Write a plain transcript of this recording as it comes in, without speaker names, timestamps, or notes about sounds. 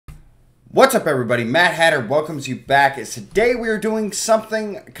What's up, everybody? Matt Hatter welcomes you back. Today we are doing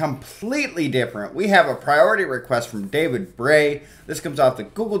something completely different. We have a priority request from David Bray. This comes off the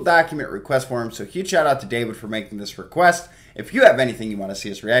Google document request form, so huge shout out to David for making this request. If you have anything you want to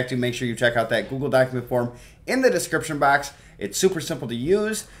see us react to, make sure you check out that Google document form in the description box. It's super simple to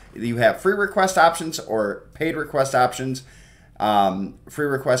use. You have free request options or paid request options. Free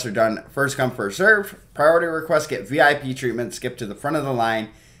requests are done first come, first served. Priority requests get VIP treatment, skip to the front of the line,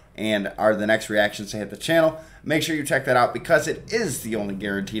 and are the next reactions to hit the channel. Make sure you check that out because it is the only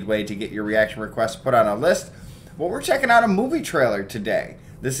guaranteed way to get your reaction requests put on a list. Well, we're checking out a movie trailer today.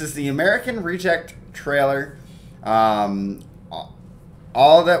 This is the American Reject trailer. All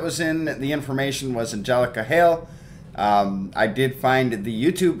that was in the information was Angelica Hale. I did find the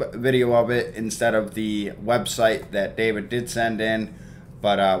YouTube video of it instead of the website that David did send in,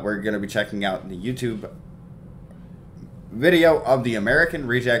 but we're going to be checking out the YouTube video of the American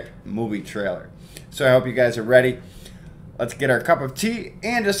Reject movie trailer. So I hope you guys are ready. Let's get our cup of tea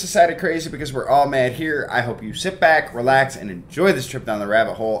and just decided crazy because we're all mad here. I hope you sit back, relax, and enjoy this trip down the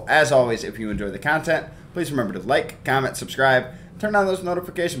rabbit hole. As always, if you enjoy the content, please remember to like, comment, subscribe, turn on those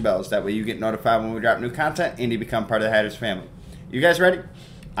notification bells. That way you get notified when we drop new content and you become part of the Hatters family. You guys ready?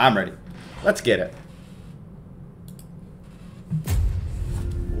 I'm ready. Let's get it.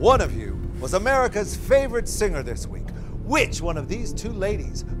 One of you was America's favorite singer this week. Which one of these two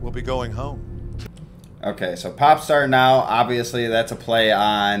ladies will be going home? Okay, so Pop Star Now, obviously that's a play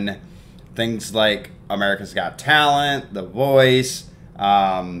on things like America's Got Talent, The Voice.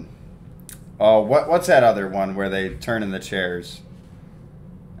 What's that other one where they turn in the chairs?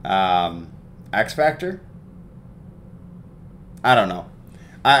 X Factor? I don't know.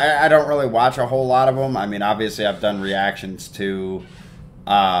 I don't really watch a whole lot of them. I mean, obviously I've done reactions to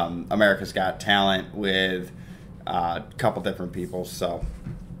America's Got Talent with a couple different people, so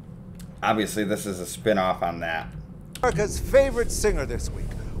obviously this is a spin-off on that. America's favorite singer this week.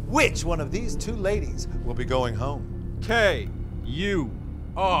 Which one of these two ladies will be going home? K-U-R.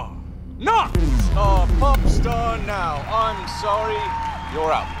 Not a pop star now. I'm sorry,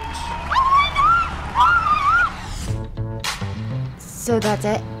 you're out. So that's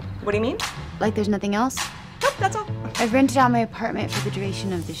it? What do you mean? Like there's nothing else? Nope, that's all. I've rented out my apartment for the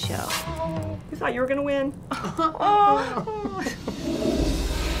duration of the show. You thought you were gonna win. Oh,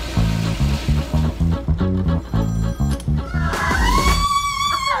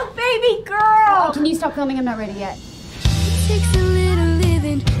 baby girl! Can you stop filming? I'm not ready yet. It takes a little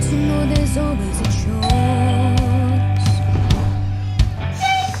living to know there's always a choice.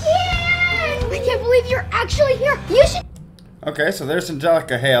 I can't believe you're actually here. You should. Okay, so there's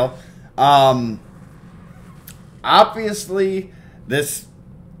Angelica Hale. Obviously, this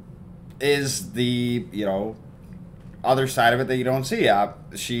is the, other side of it that you don't see.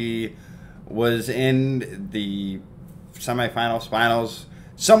 She was in the semifinals, finals,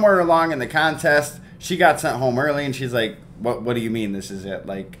 somewhere along in the contest. She got sent home early, and she's like, what do you mean this is it?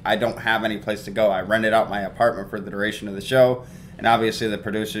 Like, I don't have any place to go. I rented out my apartment for the duration of the show. And obviously the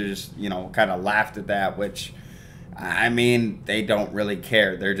producers, kind of laughed at that, which, I mean, they don't really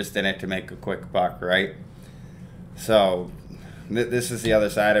care. They're just in it to make a quick buck, right? So this is the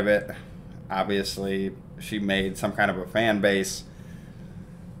other side of it. Obviously, she made some kind of a fan base.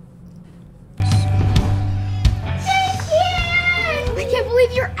 I can't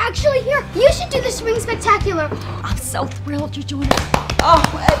believe you're actually here. You should do the Swing Spectacular. I'm so thrilled you're doing it. Oh,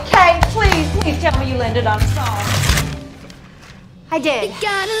 Kay, please tell me you landed on a song. I did. You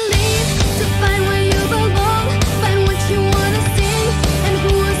gotta leave to find where you belong. Find what you wanna sing and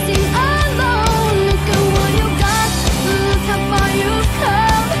who will sing along. Look at what you got. Look how far you've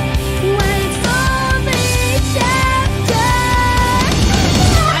come. When it's all rejected.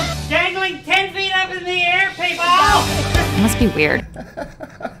 I'm dangling 10 feet up in the air, people! It must be weird.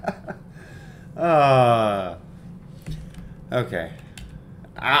 Okay.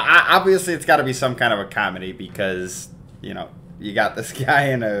 Obviously, it's got to be some kind of a comedy because, you got this guy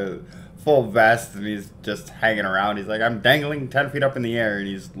in a full vest and he's just hanging around. He's like, I'm dangling 10 feet up in the air, and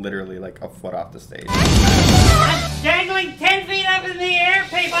he's literally like a foot off the stage. I'm dangling 10 feet up in the air,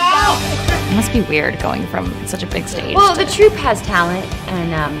 people! It must be weird going from such a big stage. Well, the troupe has talent,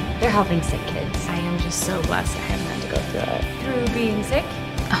 and they're helping sick kids. I am just so blessed I haven't had to go through it. Through being sick?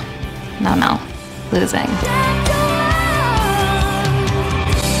 No. Losing.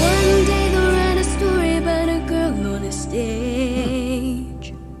 One day they'll write a story about a girl on a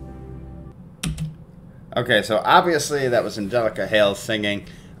stage. Okay, so obviously that was Angelica Hale singing.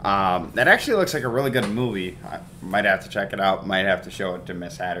 That actually looks like a really good movie. I might have to check it out. Might have to show it to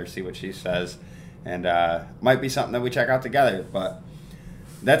Miss Hatter, see what she says. And might be something that we check out together. But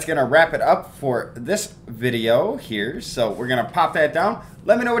that's going to wrap it up for this video here. So we're going to pop that down.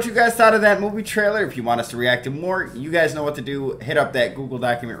 Let me know what you guys thought of that movie trailer. If you want us to react to more, you guys know what to do. Hit up that Google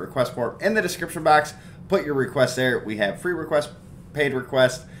document request form in the description box. Put your request there. We have free request, paid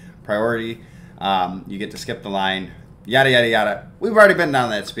request, priority. You get to skip the line, yada, yada, yada. We've already been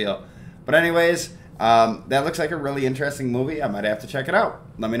down that spiel. But anyways, that looks like a really interesting movie. I might have to check it out.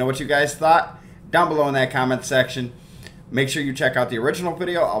 Let me know what you guys thought down below in that comment section. Make sure you check out the original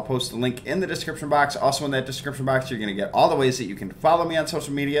video. I'll post the link in the description box. Also in that description box, you're going to get all the ways that you can follow me on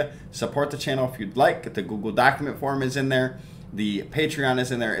social media, support the channel if you'd like. The Google document form is in there. The Patreon is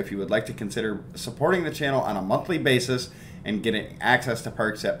in there if you would like to consider supporting the channel on a monthly basis and getting access to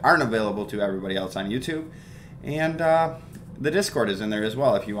perks that aren't available to everybody else on YouTube. And the Discord is in there as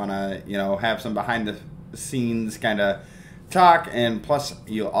well if you want to, you know, have some behind the scenes kind of talk. And plus,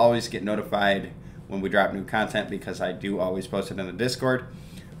 you'll always get notified when we drop new content because I do always post it in the Discord.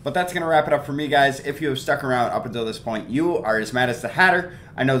 But that's going to wrap it up for me, guys. If you have stuck around up until this point, you are as mad as the Hatter.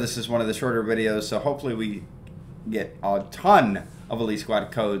 I know this is one of the shorter videos, so hopefully we get a ton of Elite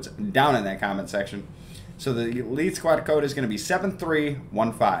Squad codes down in that comment section. So the Elite Squad code is going to be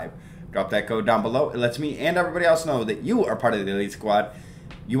 7315. Drop that code down below. It lets me and everybody else know that you are part of the Elite Squad.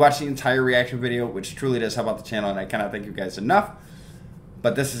 You watch the entire reaction video, which truly does help out the channel, and I cannot thank you guys enough.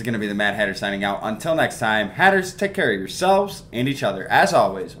 But this is going to be the Mad Hatter signing out. Until next time, Hatters, take care of yourselves and each other. As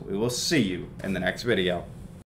always, we will see you in the next video.